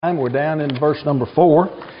We're down in verse number 4.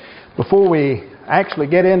 Before we actually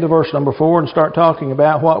get into verse number 4 and start talking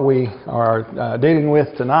about what we are dealing with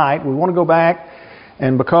tonight, we want to go back,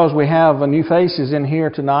 and because we have new faces in here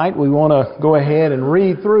tonight, we want to go ahead and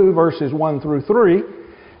read through verses 1 through 3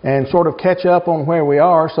 and sort of catch up on where we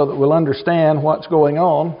are so that we'll understand what's going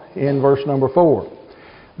on in verse number 4.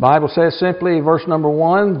 The Bible says simply, verse number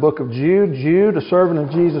 1, book of Jude, Jude, a servant of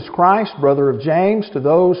Jesus Christ, brother of James, to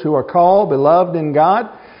those who are called, beloved in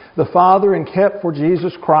God, the Father and kept for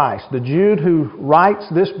Jesus Christ. The Jude who writes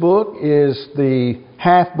this book is the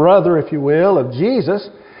half-brother, if you will, of Jesus.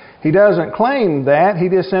 He doesn't claim that. He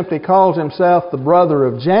just simply calls himself the brother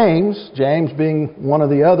of James, James being one of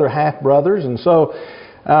the other half-brothers. And so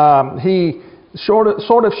he sort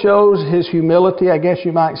of shows his humility, I guess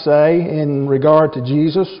you might say, in regard to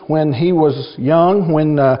Jesus. When he was young,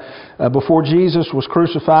 before Jesus was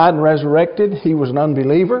crucified and resurrected, he was an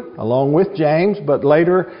unbeliever, along with James, but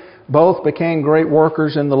later both became great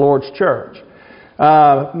workers in the Lord's church.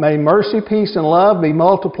 May mercy, peace, and love be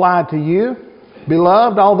multiplied to you.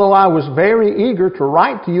 Beloved, although I was very eager to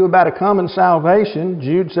write to you about a common salvation,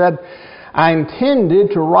 Jude said, I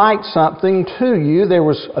intended to write something to you. There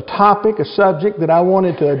was a topic, a subject that I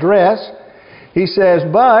wanted to address. He says,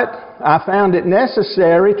 but I found it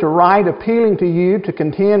necessary to write appealing to you to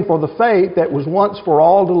contend for the faith that was once for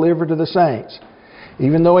all delivered to the saints.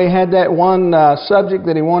 Even though he had that one subject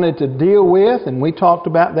that he wanted to deal with, and we talked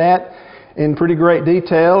about that in pretty great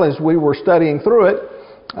detail as we were studying through it,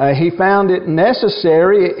 he found it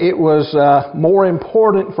necessary, it was more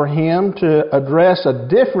important for him to address a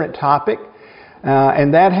different topic,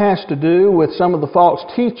 and that has to do with some of the false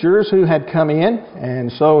teachers who had come in,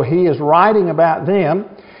 and so he is writing about them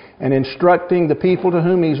and instructing the people to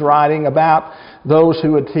whom he's writing about those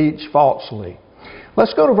who would teach falsely.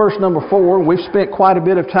 Let's go to verse number 4. We've spent quite a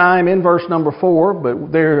bit of time in verse number 4,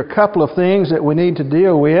 but there are a couple of things that we need to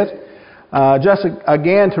deal with. Just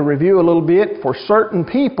again to review a little bit, for certain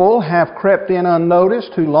people have crept in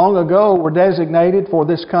unnoticed who long ago were designated for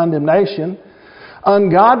this condemnation.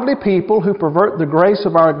 Ungodly people who pervert the grace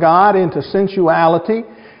of our God into sensuality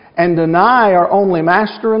and deny our only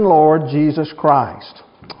Master and Lord, Jesus Christ.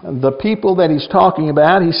 The people that he's talking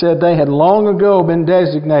about, he said they had long ago been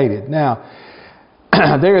designated. Now,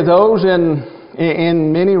 there are those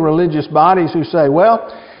in many religious bodies who say,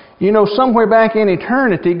 well, you know, somewhere back in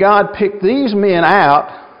eternity, God picked these men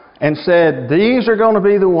out and said, these are going to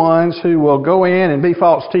be the ones who will go in and be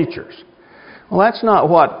false teachers. Well, that's not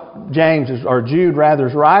what James or Jude rather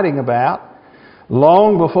is writing about.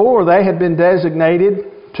 Long before, they had been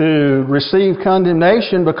designated to receive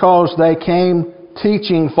condemnation because they came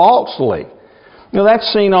teaching falsely. Now,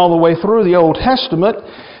 that's seen all the way through the Old Testament.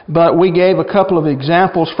 But we gave a couple of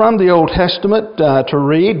examples from the Old Testament to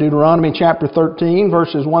read. Deuteronomy chapter 13,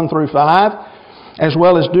 verses 1 through 5, as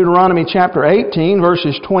well as Deuteronomy chapter 18,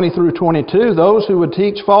 verses 20 through 22. Those who would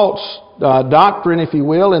teach false doctrine, if you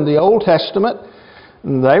will, in the Old Testament,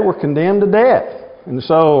 they were condemned to death. And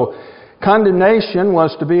so condemnation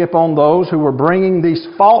was to be upon those who were bringing these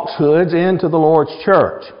falsehoods into the Lord's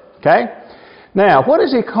church. Okay? Now, what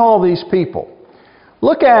does he call these people?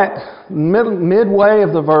 Look at midway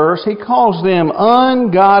of the verse. He calls them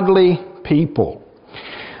ungodly people.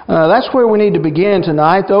 That's where we need to begin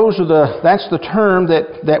tonight. That's the term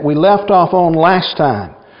that we left off on last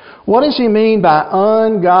time. What does he mean by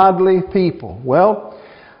ungodly people? Well,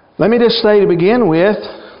 let me just say to begin with,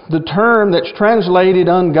 the term that's translated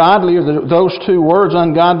ungodly, or those two words,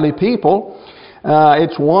 ungodly people,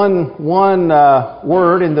 it's one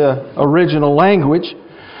word in the original language,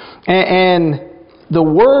 and the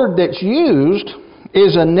word that's used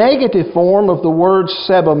is a negative form of the word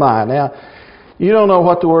sebamai. Now, you don't know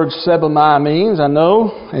what the word sebamai means. I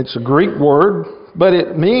know it's a Greek word, but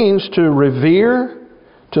it means to revere,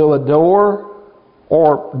 to adore,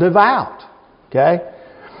 or devout. Okay?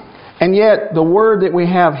 And yet, the word that we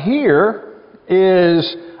have here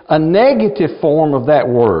is a negative form of that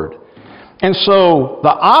word. And so, the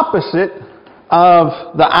opposite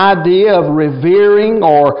of the idea of revering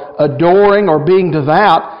or adoring or being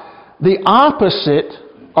devout, the opposite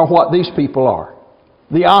are what these people are.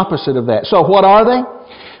 The opposite of that. So what are they?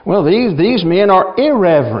 Well, these men are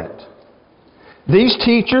irreverent. These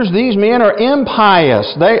teachers, these men are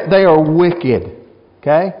impious. They are wicked.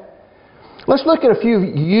 Okay? Let's look at a few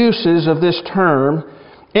uses of this term.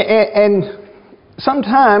 And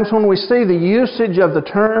sometimes when we see the usage of the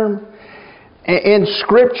term, in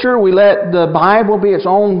Scripture, we let the Bible be its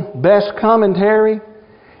own best commentary.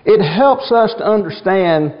 It helps us to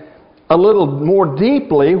understand a little more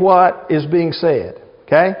deeply what is being said.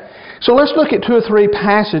 Okay? So let's look at 2 or 3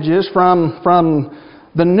 passages from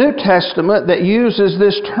the New Testament that uses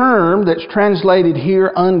this term that's translated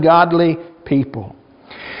here, ungodly people.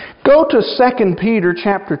 Go to 2 Peter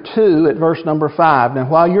chapter 2 at verse number 5. Now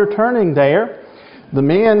while you're turning there, the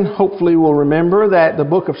men hopefully will remember that the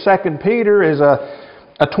book of 2 Peter is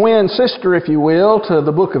a twin sister, if you will, to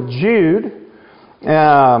the book of Jude.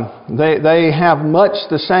 They have much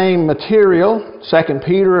the same material. 2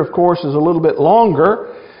 Peter, of course, is a little bit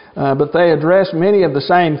longer, but they address many of the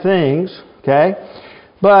same things. Okay?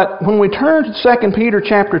 But when we turn to 2 Peter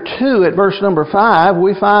chapter 2 at verse number 5,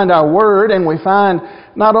 we find our word, and we find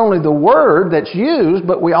not only the word that's used,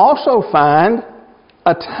 but we also find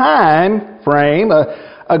a time frame,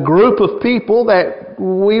 a group of people that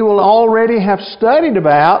we will already have studied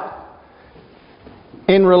about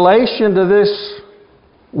in relation to this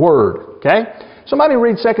word. Okay? Somebody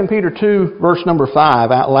read 2 Peter 2 verse number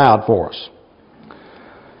 5 out loud for us.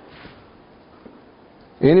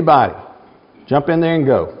 Anybody? Jump in there and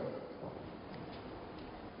go.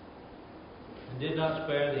 And did not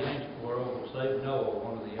spare the ancient world, but saved Noah,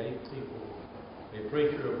 one of the 8 people, a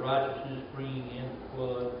preacher of righteousness, bringing in the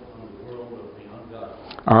flood on the world of the ungodly.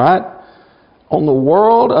 All right? On the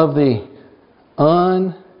world of the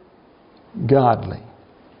ungodly.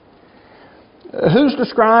 Who's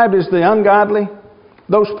described as the ungodly?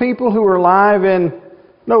 Those people who were alive in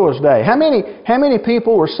Noah's day. How many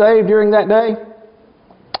people were saved during that day?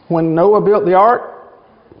 When Noah built the ark?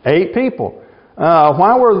 8 people.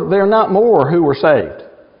 Why were there not more who were saved?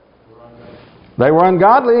 They were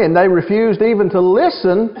ungodly, and they refused even to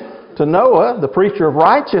listen to Noah, the preacher of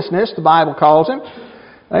righteousness, the Bible calls him.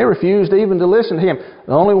 They refused even to listen to him.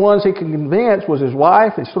 The only ones he could convince was his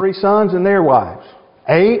wife, his 3 sons, and their wives.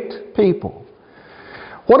 8 people.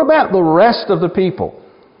 What about the rest of the people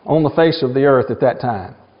on the face of the earth at that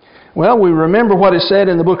time? Well, we remember what is said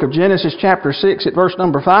in the book of Genesis chapter 6 at verse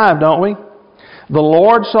number 5, don't we? The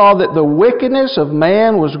Lord saw that the wickedness of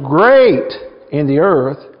man was great in the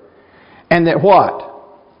earth, and that what?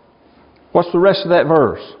 What's the rest of that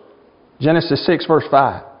verse? Genesis 6 verse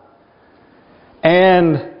 5.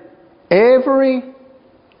 And every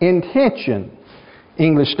intention,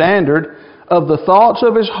 English Standard, of the thoughts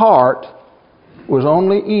of his heart was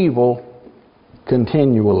only evil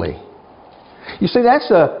continually. You see, that's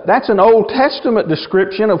an Old Testament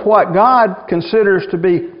description of what God considers to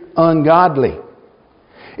be ungodly,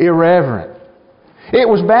 irreverent. It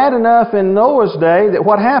was bad enough in Noah's day that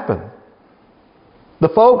what happened? The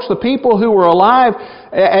folks, the people who were alive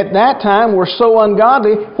at that time were so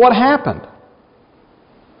ungodly. What happened?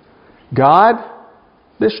 God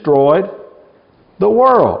destroyed the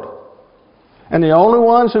world. And the only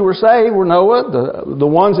ones who were saved were Noah, the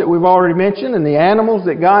ones that we've already mentioned, and the animals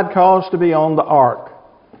that God caused to be on the ark.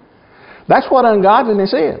 That's what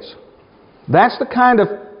ungodliness is. That's the kind of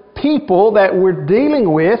people that we're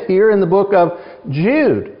dealing with here in the book of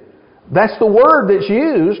Jude. That's the word that's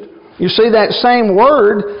used. You see, that same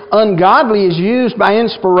word, ungodly, is used by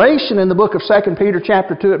inspiration in the book of 2 Peter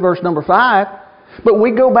chapter 2 at verse number 5. But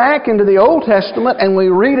we go back into the Old Testament and we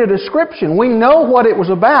read a description. We know what it was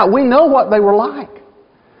about. We know what they were like.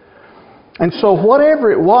 And so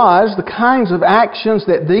whatever it was, the kinds of actions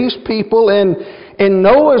that these people in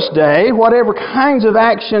Noah's day, whatever kinds of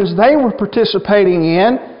actions they were participating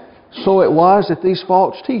in, so it was that these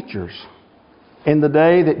false teachers, in the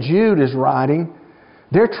day that Jude is writing,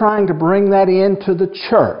 they're trying to bring that into the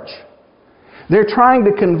church. They're trying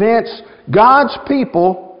to convince God's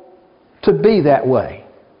people to be that way.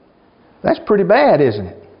 That's pretty bad, isn't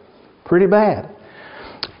it? Pretty bad.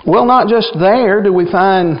 Well, not just there do we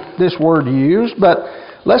find this word used, but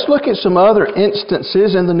let's look at some other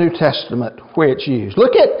instances in the New Testament where it's used.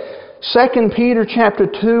 Look at 2 Peter chapter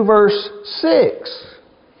 2 verse 6.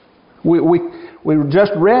 We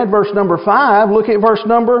just read verse number 5. Look at verse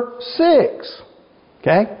number 6.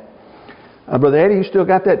 Okay? Brother Eddie, you still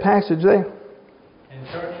got that passage there? And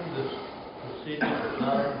turning the city of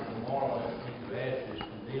Sodom and Gomorrah into ashes,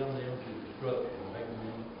 condemn them to destruction, making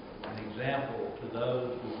them an example to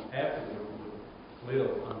those who afterward would live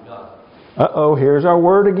ungodly. Here's our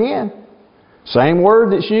word again. Same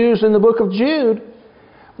word that's used in the book of Jude.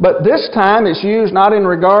 But this time it's used not in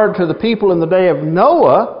regard to the people in the day of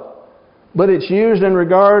Noah, but it's used in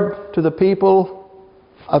regard to the people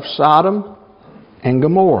of Sodom and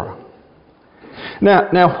Gomorrah.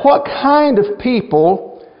 Now, what kind of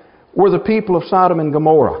people were the people of Sodom and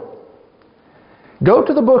Gomorrah? Go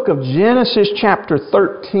to the book of Genesis chapter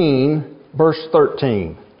 13, verse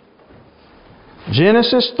 13.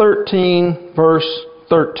 Genesis 13, verse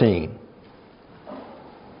 13.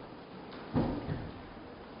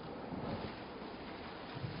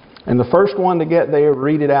 And the first one to get there,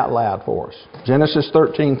 read it out loud for us. Genesis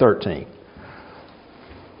 13:13.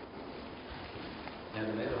 And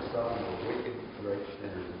the men of Sodom were wicked, great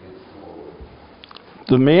sinners against the Lord.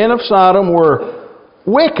 The men of Sodom were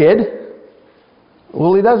wicked.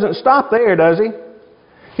 Well, he doesn't stop there, does he?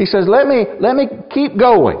 He says, let me keep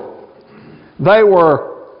going. They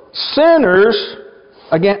were sinners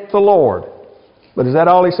against the Lord. But is that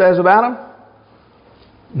all he says about them?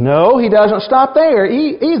 No, he doesn't stop there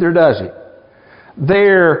either, does he?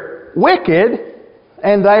 They're wicked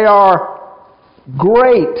and they are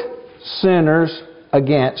great sinners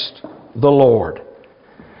against the Lord.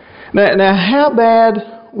 Now how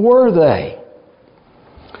bad were they?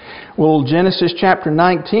 Well, Genesis chapter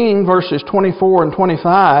 19, verses 24 and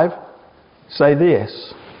 25 say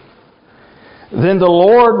this. Then the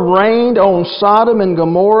Lord rained on Sodom and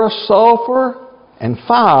Gomorrah sulfur and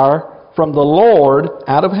fire from the Lord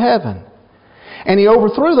out of heaven. And He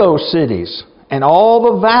overthrew those cities, and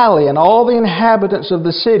all the valley, and all the inhabitants of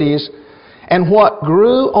the cities, and what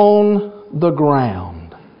grew on the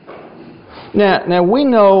ground. Now we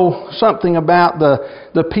know something about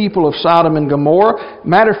the people of Sodom and Gomorrah.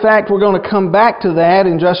 Matter of fact, we're going to come back to that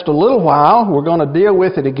in just a little while. We're going to deal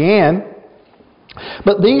with it again.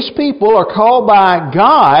 But these people are called by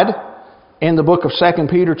God in the book of 2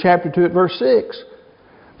 Peter chapter 2 at verse 6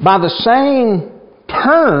 by the same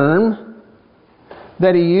term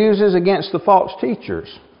that He uses against the false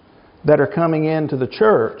teachers that are coming into the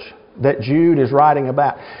church that Jude is writing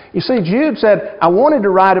about. You see, Jude said, I wanted to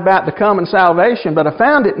write about the coming salvation, but I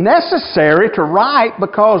found it necessary to write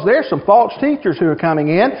because there's some false teachers who are coming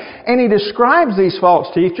in, and he describes these false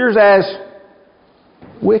teachers as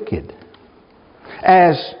wicked,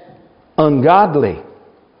 as ungodly.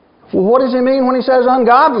 Well, what does he mean when he says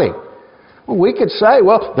ungodly? Well, we could say,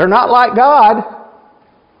 well, they're not like God.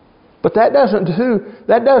 But that doesn't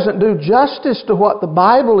do justice to what the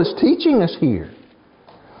Bible is teaching us here.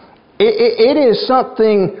 It is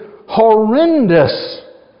something horrendous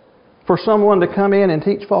for someone to come in and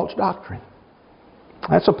teach false doctrine.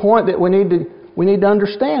 That's a point that we need to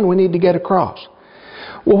understand, we need to get across.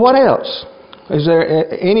 Well, what else? Is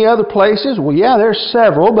there any other places? Well, yeah, there's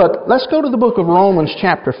several, but let's go to the book of Romans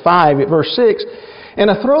chapter 5 at verse 6. And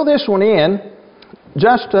I throw this one in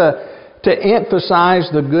just to emphasize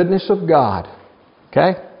the goodness of God.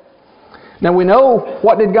 Okay? Now we know,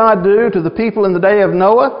 what did God do to the people in the day of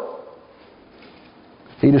Noah?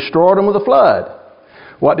 He destroyed them with a flood.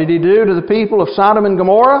 What did He do to the people of Sodom and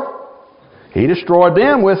Gomorrah? He destroyed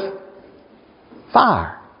them with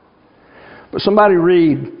fire. But somebody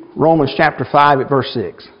read Romans chapter 5 at verse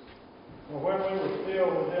 6. Well, when we were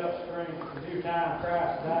still without strength, in due time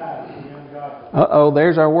Christ died for the ungodly. Uh-oh,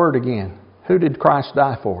 there's our word again. Who did Christ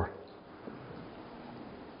die for?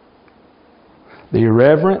 The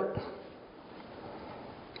irreverent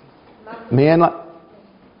men like...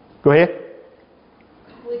 Go ahead.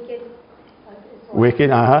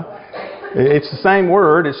 Wicked, It's the same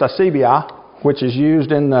word. It's asibia, which is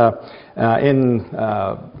used in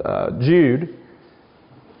Jude.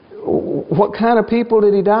 What kind of people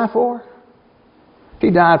did He die for?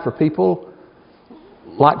 He died for people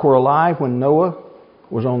like were alive when Noah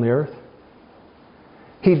was on the earth.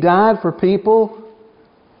 He died for people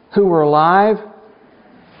who were alive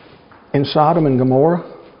in Sodom and Gomorrah.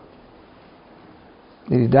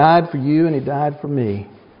 And He died for you and He died for me.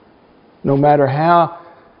 No matter how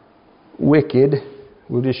wicked,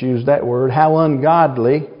 we'll just use that word, how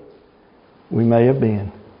ungodly we may have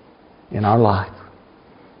been in our life.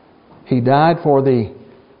 He died for the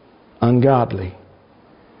ungodly.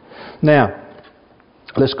 Now,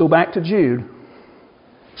 let's go back to Jude.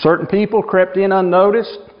 Certain people crept in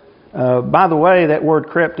unnoticed. By the way, that word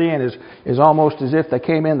crept in is almost as if they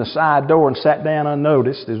came in the side door and sat down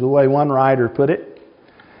unnoticed, is the way one writer put it.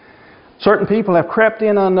 Certain people have crept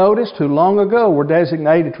in unnoticed who long ago were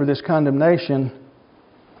designated for this condemnation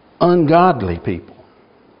ungodly people.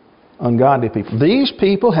 Ungodly people. These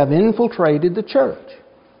people have infiltrated the church.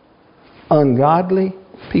 Ungodly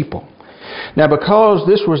people. Now, because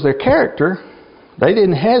this was their character, they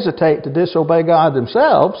didn't hesitate to disobey God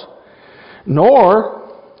themselves,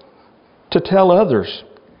 nor to tell others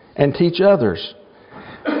and teach others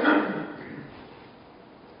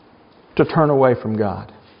to turn away from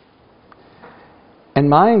God. And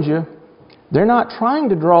mind you, they're not trying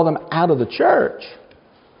to draw them out of the church.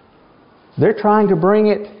 They're trying to bring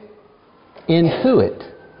it into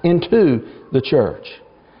the church.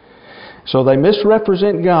 So they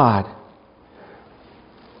misrepresent God.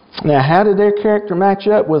 Now, how did their character match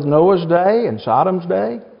up with Noah's day and Sodom's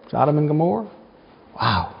day? Sodom and Gomorrah?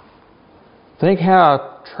 Wow. Think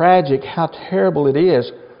how tragic, how terrible it is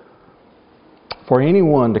for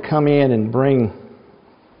anyone to come in and bring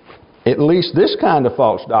at least this kind of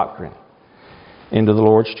false doctrine into the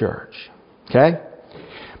Lord's church. Okay?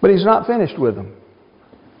 But He's not finished with them.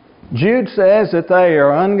 Jude says that they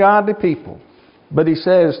are ungodly people, but he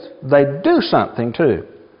says they do something too.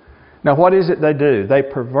 Now what is it they do? They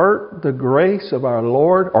pervert the grace of our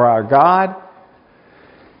Lord or our God.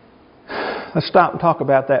 Let's stop and talk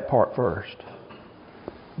about that part first.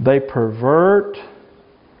 They pervert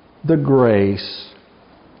the grace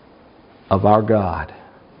of our God.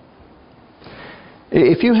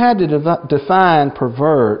 If you had to define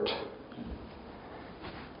pervert,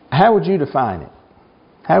 how would you define it?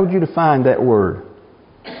 How would you define that word?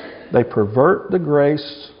 They pervert the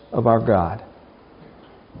grace of our God.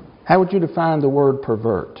 How would you define the word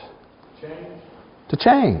pervert? Change. To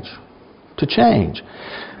change. To change.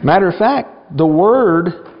 Matter of fact, the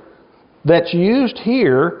word that's used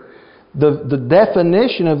here, the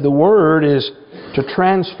definition of the word is to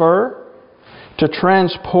transfer, to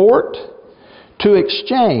transport, to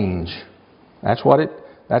exchange. That's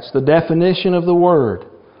the definition of the word.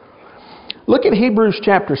 Look at Hebrews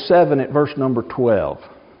chapter 7 at verse number 12.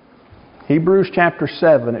 Hebrews chapter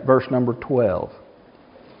 7 at verse number 12.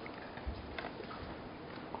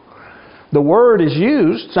 The word is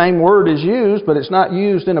used, same word is used, but it's not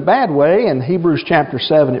used in a bad way in Hebrews chapter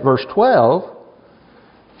 7 at verse 12.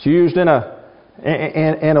 It's used in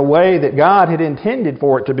a way that God had intended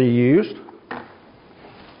for it to be used.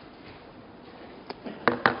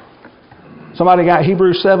 Somebody got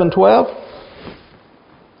Hebrews 7:12?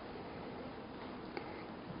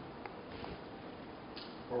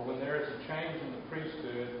 For when there is a change in the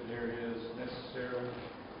priesthood, there is necessarily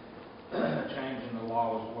a change in the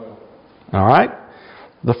law as well. All right.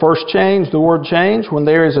 The first change, the word change, when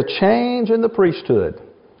there is a change in the priesthood.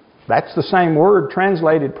 That's the same word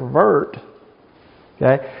translated pervert.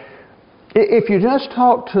 Okay? If you just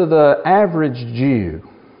talk to the average Jew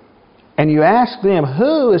and you ask them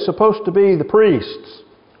who is supposed to be the priests,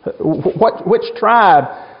 which tribe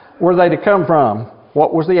were they to come from,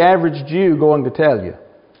 what was the average Jew going to tell you?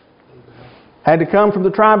 Had to come from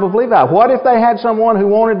the tribe of Levi. What if they had someone who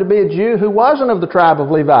wanted to be a Jew who wasn't of the tribe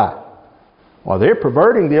of Levi? Well, they're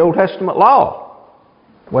perverting the Old Testament law.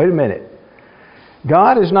 Wait a minute.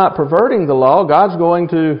 God is not perverting the law. God's going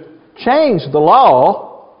to change the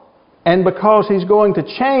law. And because He's going to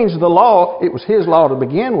change the law, it was His law to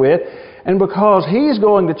begin with. And because He's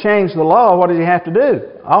going to change the law, what does He have to do?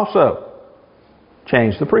 Also,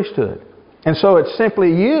 change the priesthood. And so it's simply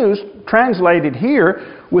used, translated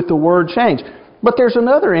here, with the word change. But there's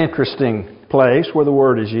another interesting place where the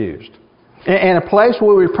word is used. And a place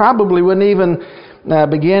where we probably wouldn't even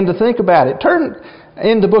begin to think about it. Turn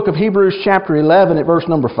in the book of Hebrews chapter 11 at verse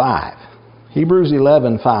number 5. Hebrews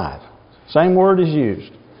 11:5. Same word is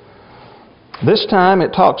used. This time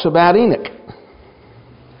it talks about Enoch.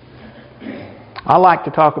 I like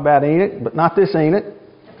to talk about Enoch, but not this Enoch,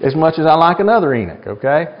 as much as I like another Enoch,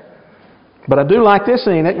 okay? But I do like this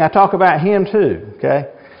Enoch, and I talk about him too, okay?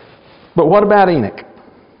 But what about Enoch?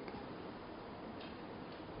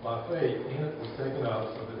 By faith, Enoch was taken up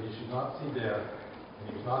so that he should not see death, and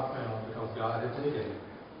he was not found because God had taken him.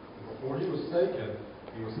 And before he was taken,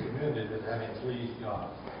 he was commended as having pleased God.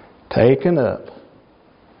 Taken up.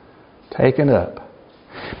 Taken up.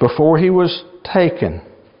 Before he was taken.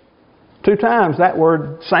 2 times that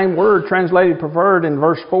word, same word translated pervert in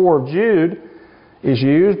verse 4 of Jude is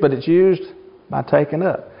used, but it's used by taken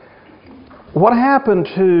up. What happened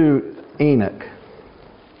to Enoch?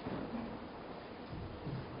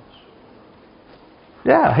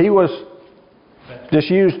 Yeah, he was just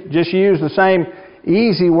use the same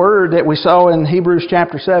easy word that we saw in Hebrews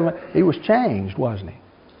chapter 7. He was changed, wasn't he?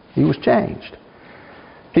 He was changed.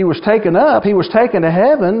 He was taken up. He was taken to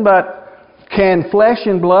heaven, but can flesh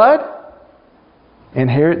and blood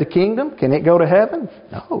inherit the kingdom? Can it go to heaven?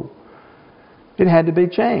 No. It had to be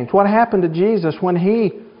changed. What happened to Jesus when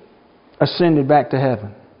He ascended back to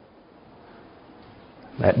heaven?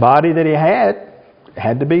 That body that He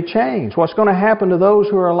had to be changed. What's going to happen to those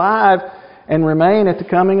who are alive and remain at the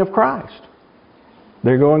coming of Christ?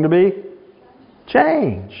 They're going to be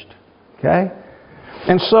changed. Okay?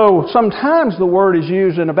 And so sometimes the word is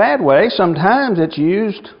used in a bad way, sometimes it's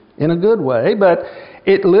used in a good way, but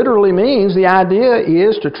it literally means the idea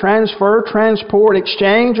is to transfer, transport,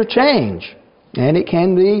 exchange, or change. And it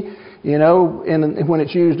can be, when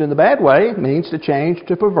it's used in the bad way, it means to change,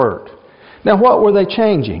 to pervert. Now, what were they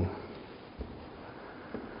changing?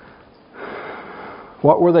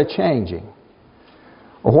 What were they changing?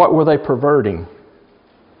 Or what were they perverting?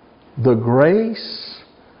 The grace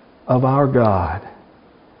of our God.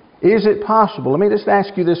 Is it possible? Let me just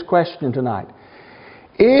ask you this question tonight.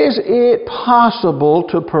 Is it possible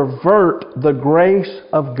to pervert the grace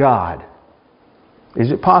of God?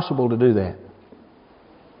 Is it possible to do that?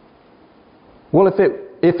 Well,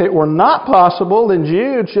 if it were not possible, then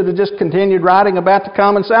Jude should have just continued writing about the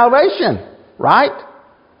common salvation, right?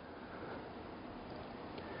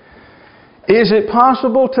 Is it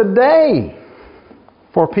possible today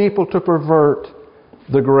for people to pervert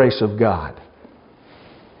the grace of God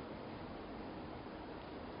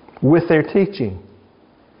with their teaching,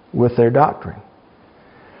 with their doctrine?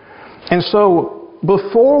 And so,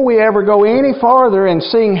 before we ever go any farther in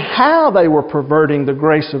seeing how they were perverting the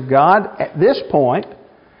grace of God, at this point,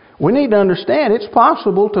 we need to understand it's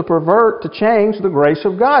possible to pervert, to change the grace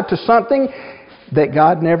of God to something that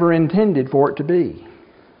God never intended for it to be.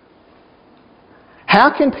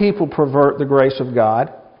 How can people pervert the grace of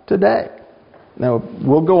God today? Now,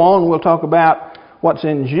 we'll go on and we'll talk about what's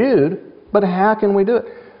in Jude, but how can we do it?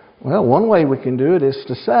 Well, one way we can do it is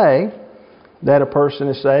to say that a person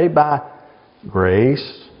is saved by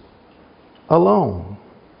grace alone.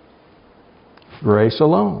 Grace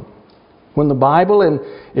alone. When the Bible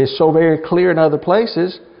is so very clear in other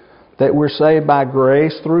places that we're saved by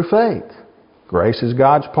grace through faith. Grace is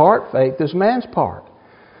God's part, faith is man's part.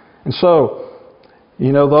 And so,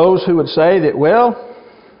 those who would say that, well,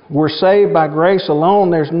 we're saved by grace alone,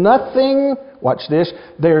 there's nothing, watch this,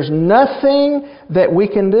 there's nothing that we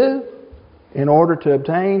can do in order to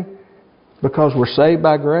obtain because we're saved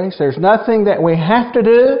by grace. There's nothing that we have to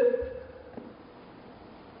do.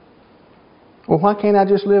 Well, why can't I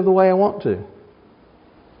just live the way I want to?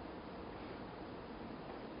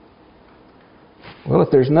 Well, if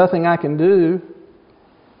there's nothing I can do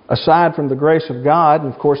aside from the grace of God,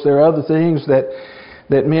 and of course there are other things that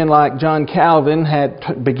men like John Calvin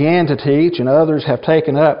began to teach and others have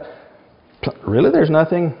taken up, really there's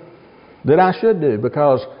nothing that I should do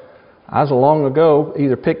because I was long ago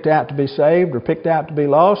either picked out to be saved or picked out to be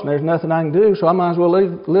lost, and there's nothing I can do, so I might as well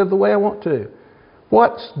live the way I want to.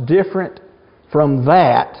 What's different from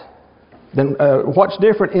that? What's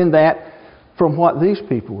different in that from what these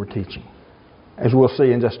people were teaching? As we'll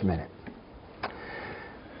see in just a minute.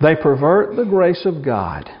 They pervert the grace of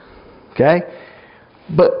God. Okay?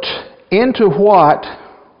 But into what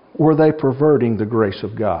were they perverting the grace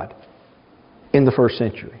of God in the first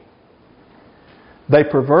century? They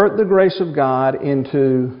pervert the grace of God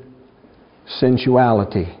into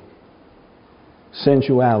sensuality.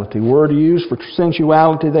 Sensuality. Word used for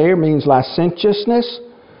sensuality there means licentiousness,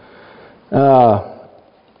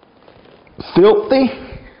 filthy,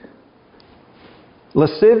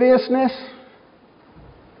 lasciviousness,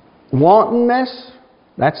 wantonness.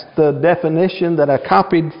 That's the definition that I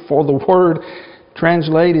copied for the word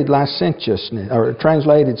translated licentiousness or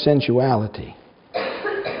translated sensuality.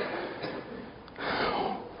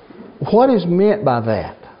 What is meant by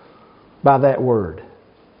that word?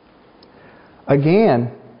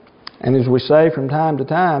 Again, and as we say from time to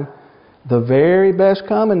time, the very best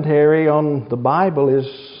commentary on the Bible is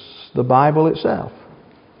the Bible itself.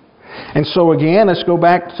 And so again, let's go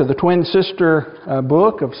back to the twin sister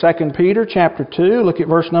book of 2 Peter chapter 2. Look at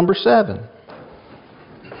verse number 7.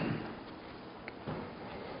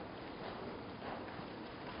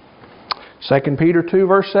 Second Peter 2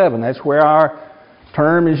 verse 7. That's where our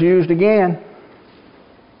term is used again.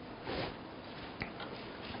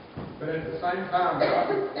 But at the same time, God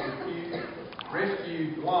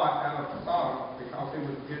rescued Lot out of Sodom because he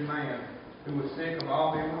was a good man who was sick of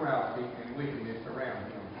all the immorality and wickedness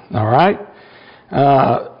around him. All right.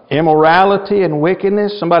 Immorality and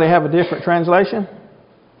wickedness. Somebody have a different translation?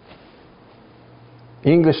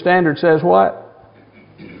 English Standard says what?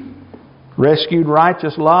 Rescued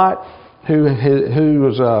righteous Lot, who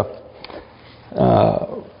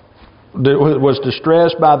was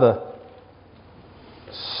distressed by the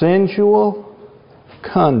sensual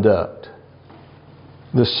conduct.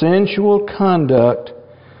 The sensual conduct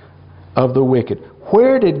of the wicked.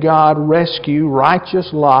 Where did God rescue righteous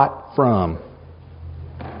Lot from?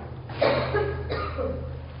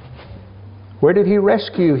 Where did He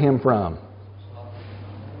rescue him from?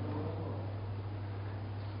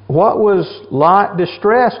 What was Lot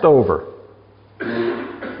distressed over?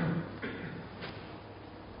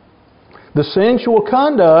 The sensual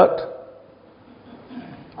conduct,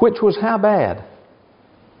 which was how bad?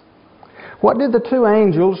 What did the two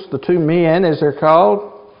angels, the two men as they're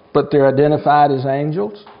called, but they're identified as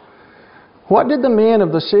angels, what did the men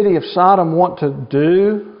of the city of Sodom want to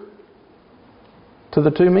do to the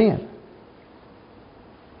two men?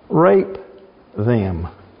 Rape them.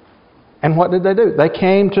 And what did they do? They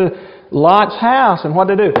came to Lot's house, and what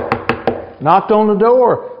did they do? Knocked on the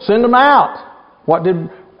door. Send them out. What did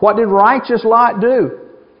righteous Lot do?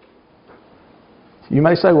 You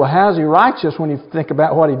may say, well, how is he righteous when you think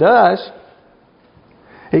about what he does?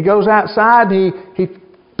 He goes outside and he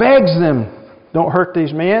begs them, don't hurt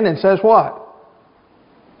these men, and says what?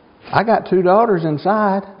 I got 2 daughters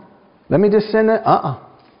inside. Let me just send them.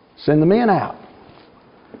 Send the men out.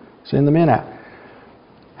 Send the men out.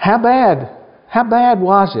 How bad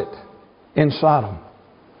was it in Sodom?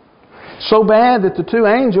 So bad that the 2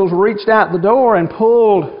 angels reached out the door and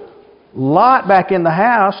pulled Lot back in the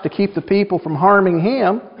house to keep the people from harming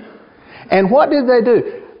him. And what did they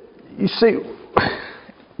do? You see,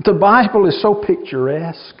 the Bible is so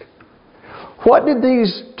picturesque. What did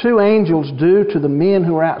these 2 angels do to the men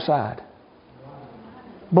who were outside?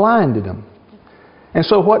 Blinded them. And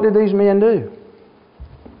so what did these men do?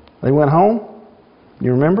 They went home.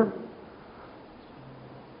 You remember?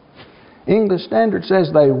 English Standard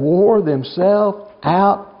says they wore themselves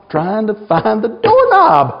out trying to find the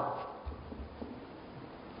doorknob.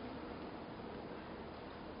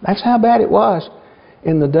 That's how bad it was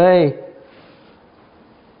in the day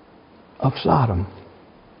of Sodom.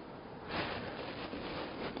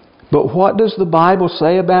 But what does the Bible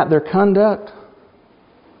say about their conduct?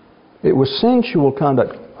 It was sensual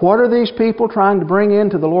conduct. What are these people trying to bring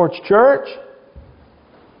into the Lord's church?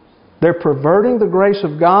 They're perverting the grace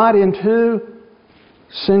of God into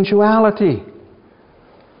sensuality.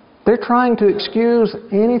 They're trying to excuse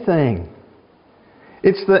anything.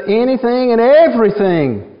 It's the anything and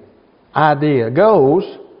everything idea goes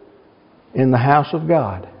in the house of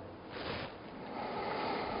God.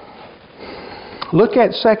 Look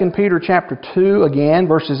at 2 Peter chapter 2 again,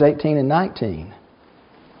 verses 18 and 19.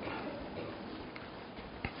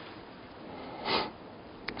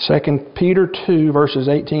 2 Peter 2, verses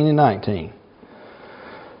 18 and 19.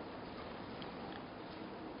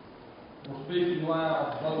 Speaking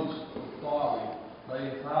loud boast of folly,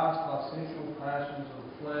 they entice by sensual passions of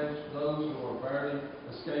the flesh those who are barely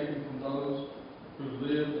escaping from those who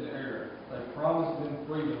live in error. They promise them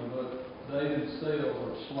freedom, but they themselves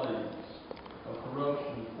are slaves of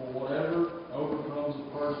corruption. For whatever overcomes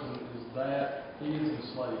a person is that he is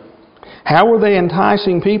enslaved. How were they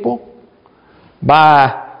enticing people?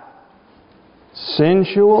 By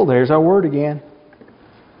sensual, there's our word again,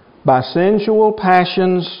 by sensual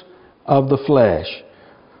passions of the flesh.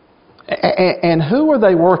 And who were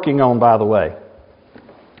they working on, by the way?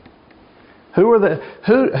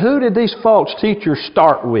 Who did these false teachers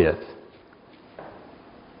start with?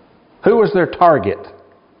 Who was their target?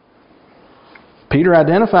 Peter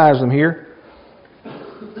identifies them here.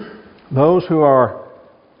 Those who are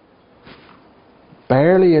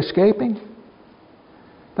barely escaping.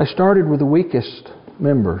 They started with the weakest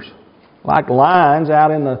members. Like lions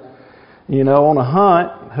out in the, on a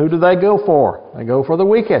hunt, who do they go for? They go for the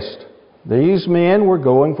weakest. These men were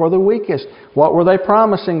going for the weakest. What were they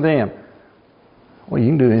promising them? Well, you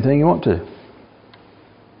can do anything you want to.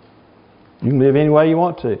 You can live any way you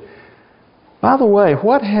want to. By the way,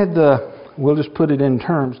 what had we'll just put it in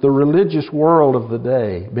terms, the religious world of the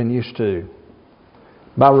day been used to?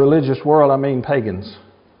 By religious world, I mean pagans.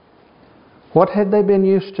 What had they been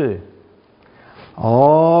used to?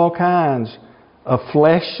 All kinds of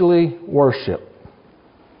fleshly worship.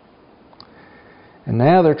 And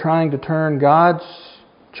now they're trying to turn God's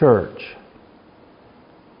church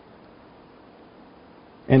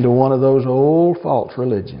into one of those old false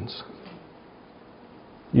religions.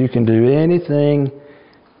 You can do anything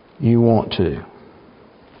you want to.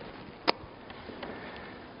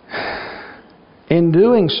 In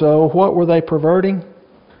doing so, what were they perverting?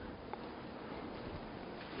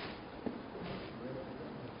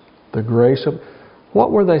 The grace of...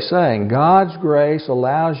 What were they saying? God's grace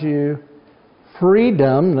allows you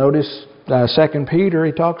freedom. Notice 2 Peter,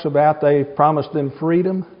 he talks about they promised them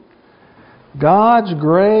freedom. God's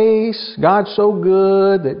grace, God's so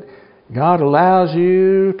good that God allows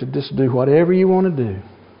you to just do whatever you want to do.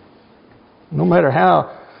 No matter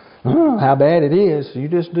how bad it is, you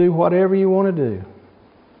just do whatever you want to do.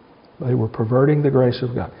 They were perverting the grace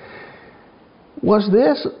of God. Was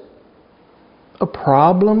this a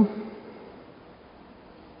problem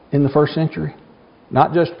in the first century?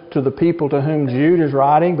 Not just to the people to whom Jude is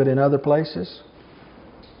writing, but in other places?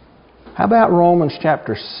 How about Romans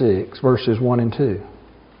chapter 6, verses 1 and 2?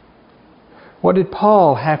 What did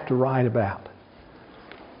Paul have to write about?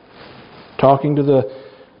 Talking to the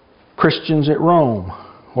Christians at Rome.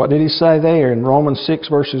 What did he say there in Romans 6,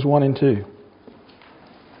 verses 1 and 2?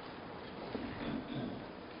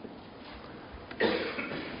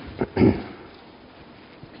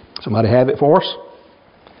 Somebody have it for us?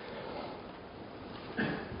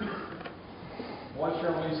 What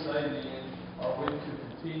shall we say then? Are we to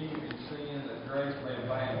continue in sin that grace may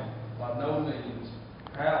abound? By no means.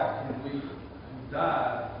 how can we who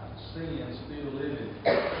died to sin still live in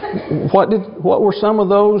it? What were some of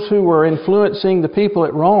those who were influencing the people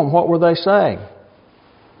at Rome? What were they saying?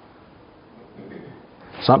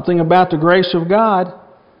 Something about the grace of God,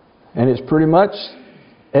 and it's pretty much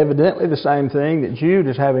evidently the same thing that Jude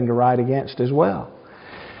is having to write against as well.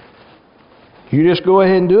 You just go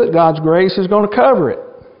ahead and do it. God's grace is going to cover it.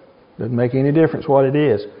 Doesn't make any difference what it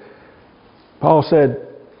is. Paul said,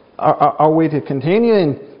 are we to continue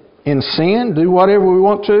in sin, do whatever we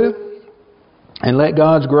want to, and let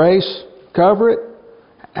God's grace cover it?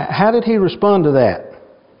 How did he respond to that?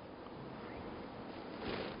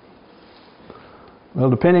 Well,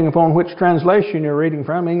 depending upon which translation you're reading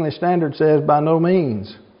from, English Standard says by no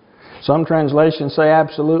means. Some translations say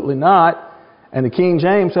absolutely not, and the King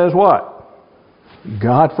James says what?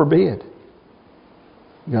 God forbid.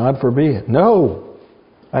 God forbid. No,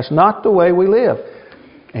 that's not the way we live.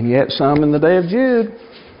 And yet some in the day of Jude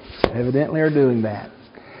evidently are doing that.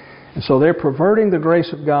 And so they're perverting the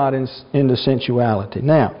grace of God into sensuality.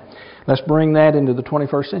 Now, let's bring that into the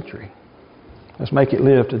 21st century. Let's make it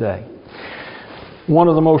live today. One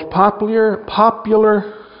of the most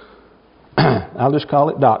popular I'll just call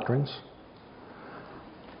it doctrines,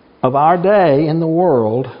 of our day in the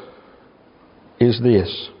world is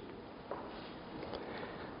this.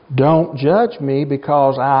 Don't judge me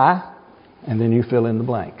because and then you fill in the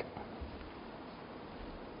blank.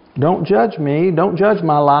 Don't judge me. Don't judge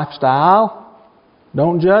my lifestyle.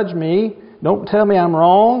 Don't judge me. Don't tell me I'm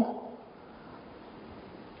wrong.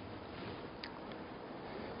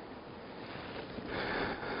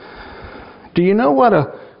 Do you know what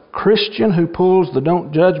a Christian who pulls the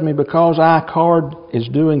 "don't judge me because I" card is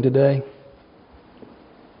doing today?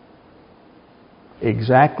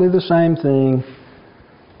 Exactly the same thing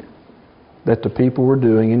that the people were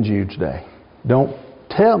doing in Jude's day. Don't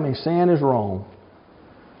tell me sin is wrong.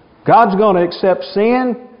 God's going to accept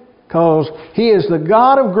sin because He is the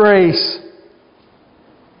God of grace.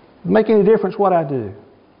 Doesn't make any difference what I do.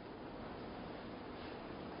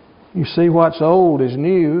 You see, what's old is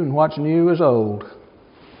new, and what's new is old.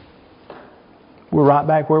 We're right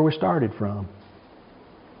back where we started from.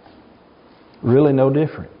 Really no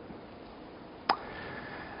different.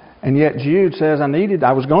 And yet Jude says I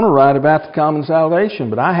was going to write about the common salvation,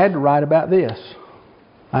 but I had to write about this.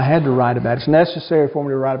 I had to write about it. It's necessary for me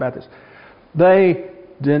to write about this. They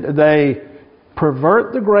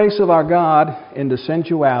pervert the grace of our God into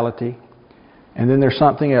sensuality, and then there's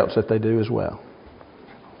something else that they do as well.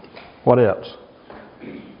 What else?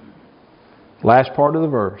 Last part of the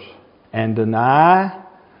verse. And deny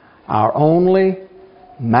our only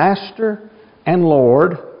Master and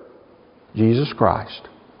Lord, Jesus Christ.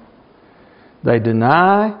 They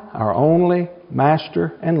deny our only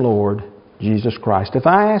Master and Lord, Jesus Christ. If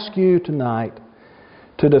I ask you tonight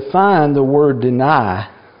to define the word deny,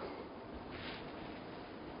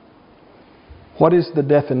 what is the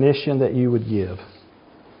definition that you would give?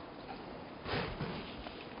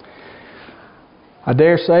 I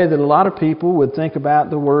dare say that a lot of people would think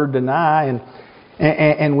about the word deny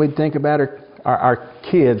and we'd think about our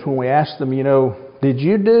kids when we ask them, did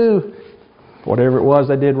you do whatever it was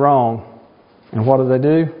they did wrong? And what do they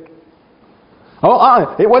do?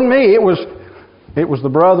 It wasn't me. It was the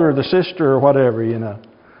brother or the sister or whatever,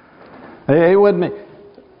 It wasn't me.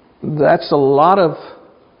 That's a lot of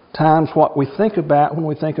times what we think about when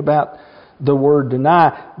we think about the word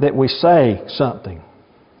deny, that we say something.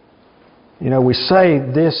 We say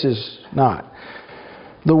this is not.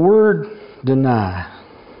 The word deny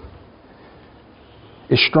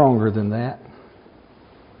is stronger than that.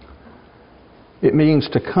 It means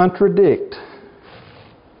to contradict,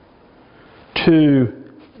 to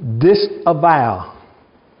disavow,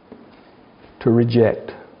 to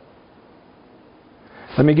reject.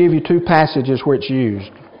 Let me give you two passages where it's used.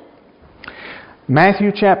 Acts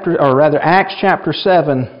chapter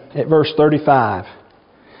 7 at verse 35.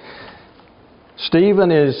 Stephen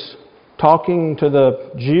is talking to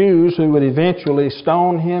the Jews who would eventually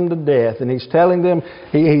stone him to death. And he's telling them,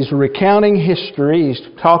 he's recounting history. He's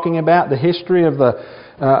talking about the history of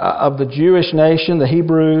the Jewish nation, the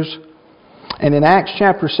Hebrews. And in Acts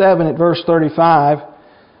chapter 7 at verse 35,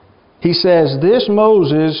 he says, "This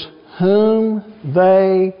Moses whom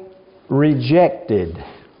they rejected,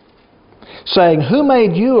 saying, Who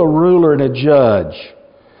made you a ruler and a judge?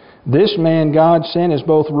 This man God sent is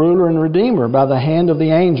both ruler and redeemer by the hand of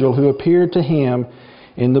the angel who appeared to him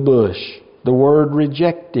in the bush." The word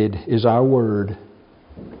rejected is our word.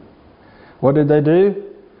 What did they do?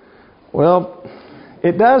 Well,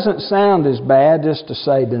 it doesn't sound as bad just to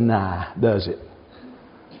say deny, does it?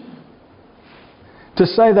 To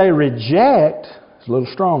say they reject It's a little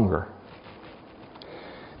stronger.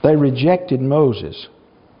 They rejected Moses.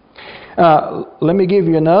 Let me give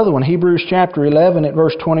you another one. Hebrews chapter 11 at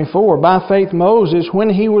verse 24. By faith Moses,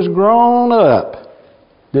 when he was grown up,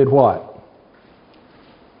 did what?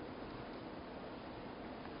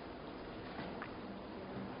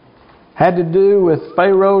 Had to do with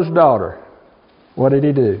Pharaoh's daughter. What did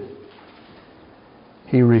he do?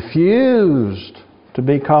 He refused to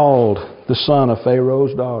be called the son of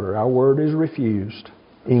Pharaoh's daughter. Our word is refused.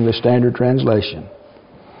 English Standard Translation.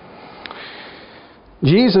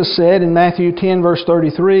 Jesus said in Matthew 10 verse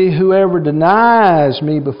 33, whoever denies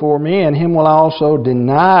me before men, him will also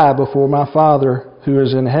deny before my Father who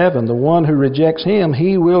is in heaven. The one who rejects him,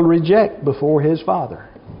 he will reject before his Father.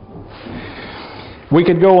 We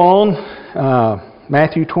could go on.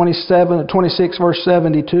 Matthew 26 verse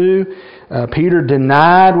 72, Peter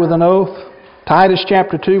denied with an oath. Titus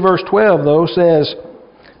chapter 2 verse 12 though says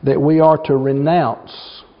that we are to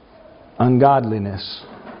renounce ungodliness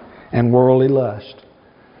and worldly lust.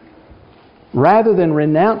 Rather than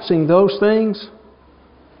renouncing those things,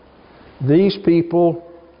 these people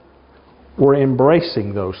were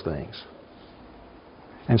embracing those things.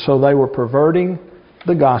 And so they were perverting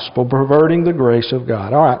the gospel, perverting the grace of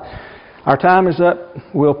God. All right, our time is up.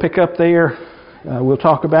 We'll pick up there. We'll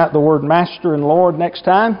talk about the word master and Lord next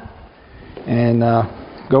time and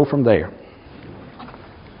go from there.